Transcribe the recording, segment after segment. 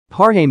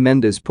Jorge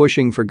Mendes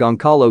pushing for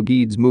Gonçalo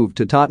Guedes' move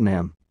to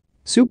Tottenham.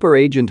 Super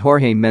agent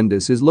Jorge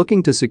Mendes is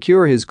looking to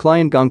secure his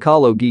client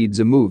Gonçalo Guedes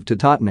a move to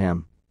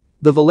Tottenham.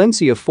 The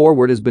Valencia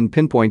forward has been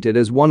pinpointed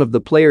as one of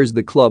the players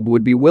the club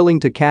would be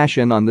willing to cash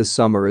in on this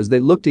summer as they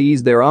look to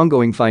ease their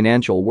ongoing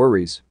financial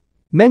worries.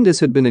 Mendes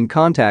had been in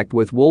contact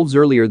with Wolves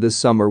earlier this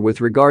summer with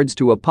regards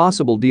to a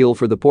possible deal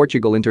for the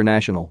Portugal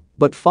international,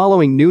 but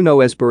following Nuno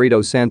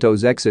Espirito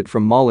Santo's exit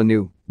from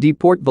Molineux,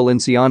 Deporte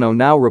Valenciano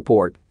now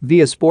report,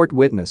 via Sport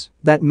Witness,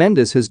 that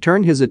Mendes has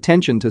turned his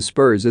attention to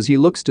Spurs as he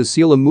looks to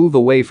seal a move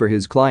away for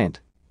his client.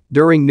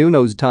 During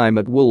Nuno's time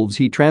at Wolves,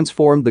 he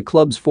transformed the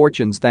club's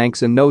fortunes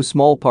thanks in no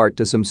small part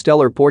to some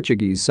stellar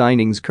Portuguese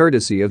signings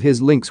courtesy of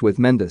his links with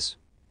Mendes.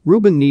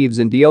 Ruben Neves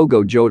and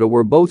Diogo Jota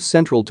were both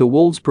central to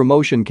Wolves'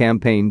 promotion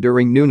campaign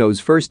during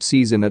Nuno's first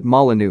season at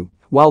Molineux,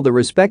 while the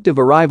respective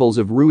arrivals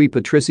of Rui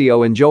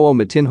Patricio and João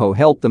Moutinho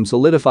helped them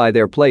solidify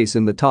their place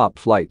in the top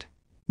flight.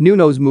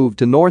 Nuno's move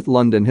to North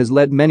London has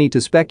led many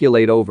to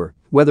speculate over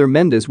whether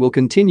Mendes will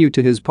continue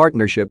to his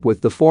partnership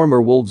with the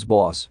former Wolves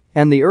boss,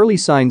 and the early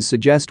signs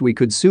suggest we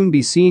could soon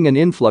be seeing an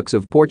influx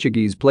of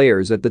Portuguese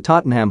players at the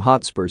Tottenham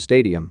Hotspur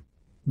Stadium.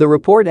 The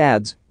report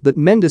adds that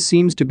Mendes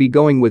seems to be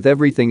going with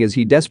everything as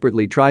he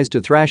desperately tries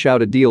to thrash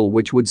out a deal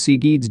which would see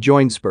Guedes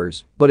join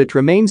Spurs, but it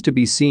remains to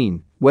be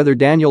seen whether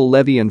Daniel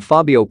Levy and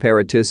Fabio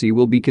Paratici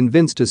will be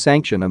convinced to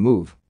sanction a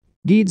move.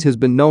 Guedes has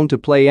been known to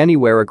play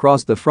anywhere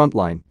across the front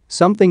line,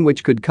 something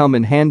which could come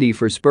in handy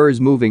for Spurs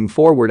moving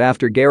forward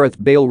after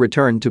Gareth Bale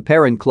returned to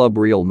parent club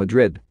Real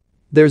Madrid.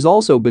 There's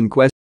also been questions